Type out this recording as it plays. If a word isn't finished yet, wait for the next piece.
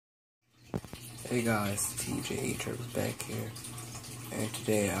Hey guys, TJ Trevor's back here, and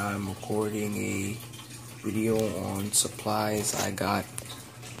today I'm recording a video on supplies I got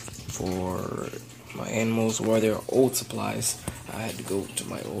for my animals, or they're old supplies. I had to go to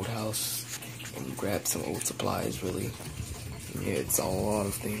my old house and grab some old supplies, really. Yeah, it's a lot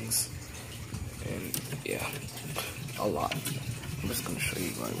of things, and yeah, a lot. I'm just gonna show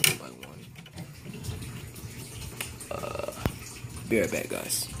you one by one. Be right back,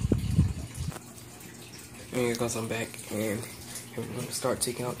 guys. And guys, I'm back, and we're gonna start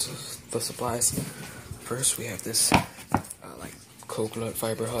taking out the supplies. First, we have this like coconut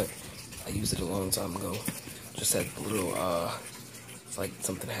fiber hut. I used it a long time ago. Just had a little it's like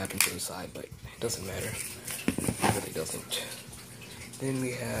something happened to the side, but it doesn't matter. It really doesn't. Then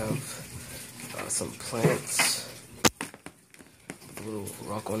we have some plants with a little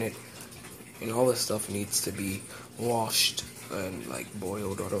rock on it, and all this stuff needs to be washed and like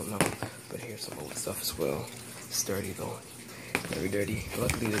boiled, or I don't know. But here's some old stuff as well. It's dirty though, very dirty.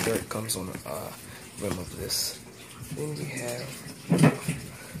 Luckily the dirt comes on the rim of this. Then we have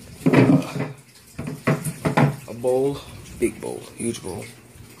a bowl, big bowl, huge bowl.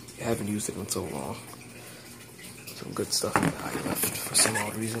 I haven't used it in so long. Some good stuff I left for some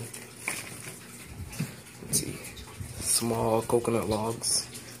odd reason. Let's see, small coconut logs,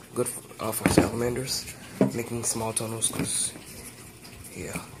 good for salamanders, making small tunnels, because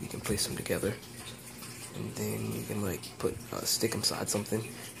yeah, you can place them together, and then you can like put a stick inside something,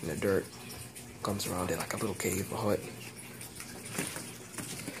 and the dirt comes around it like a little cave or hut.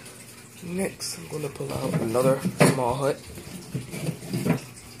 Next, I'm going to pull out another small hut.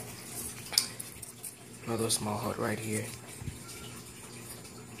 Another small hut right here.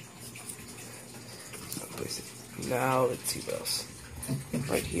 Place it. Now let's see what else.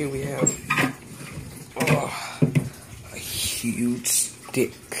 Right here we have a huge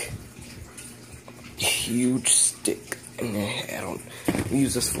stick, and we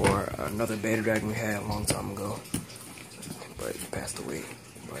used this for another beta dragon we had a long time ago, but it passed away.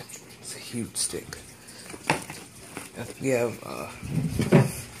 But it's a huge stick. We have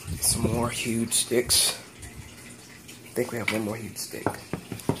some more huge sticks. I think we have one more huge stick.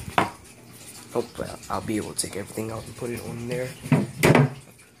 Hopefully I'll be able to take everything out and put it on there.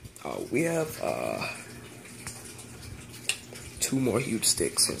 We have two more huge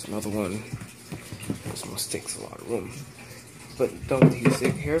sticks. There's another one. There's more sticks, a lot of room. But done with the huge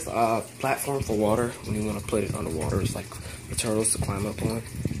stick. Here's a platform for water when you want to put it underwater. It's like for turtles to climb up on.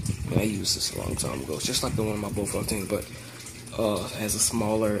 And I used this a long time ago. It's just like the one in my bullfrog thing, but it has a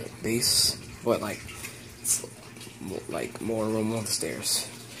smaller base, but like it's more room on the stairs.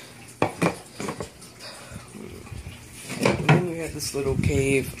 And then we have this little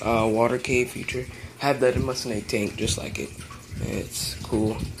cave, water cave feature. I have that in my snake tank, just like it. And it's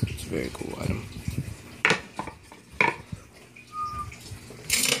cool. It's a very cool item.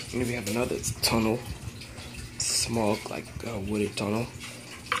 And then we have another tunnel, small, like wooded tunnel.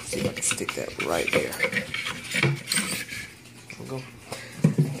 Let's see if I can stick that right there. There we go.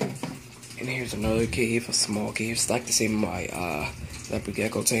 And here's another cave, a small cave. It's like the same in my leopard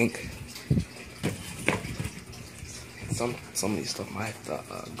gecko tank. Some of these stuff might have to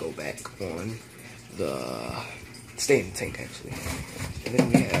go back on the stay in the tank actually. And then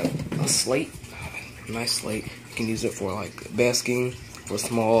we have a slate, a nice slate. You can use it for like basking, for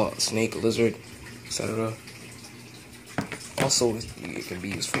small snake, lizard, etc. Also, it can be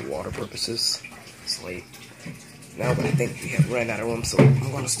used for water purposes. Slate. Now, but I think we have ran out of room, so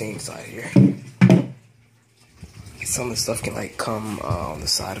I'm gonna stay inside here. Some of the stuff can like come on the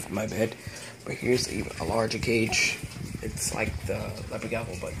side of my bed, but here's even a larger cage. It's like the leopard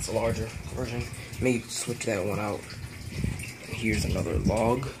gecko, but it's a larger version. Maybe switch that one out. And here's another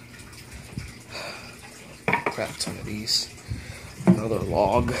log. Crap ton of these. Another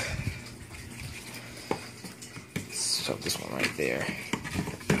log. Shove this one right there.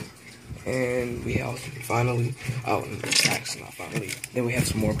 And we have finally, actually not finally. Then we have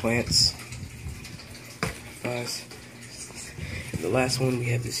some more plants. Guys. And the last one, we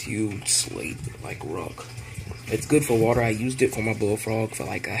have this huge slate, like rug. It's good for water. I used it for my bullfrog for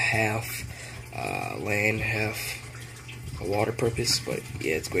like a half land, half a water purpose. But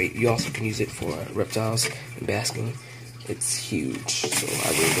yeah, it's great. You also can use it for reptiles and basking. It's huge, so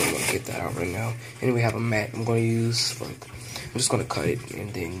I really don't want to get that out right now. And we have a mat I'm going to use for, I'm just going to cut it,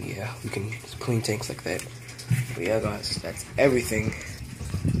 and then yeah, we can clean tanks like that. But yeah guys, that's everything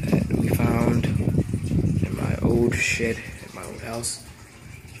that we found in my old shed at my old house.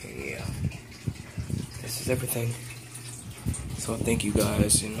 And yeah, this is everything. So thank you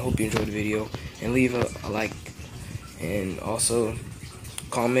guys, and hope you enjoyed the video, and leave a like, and also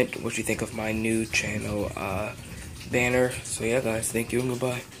comment what you think of my new channel banner. So yeah, guys, thank you and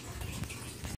goodbye.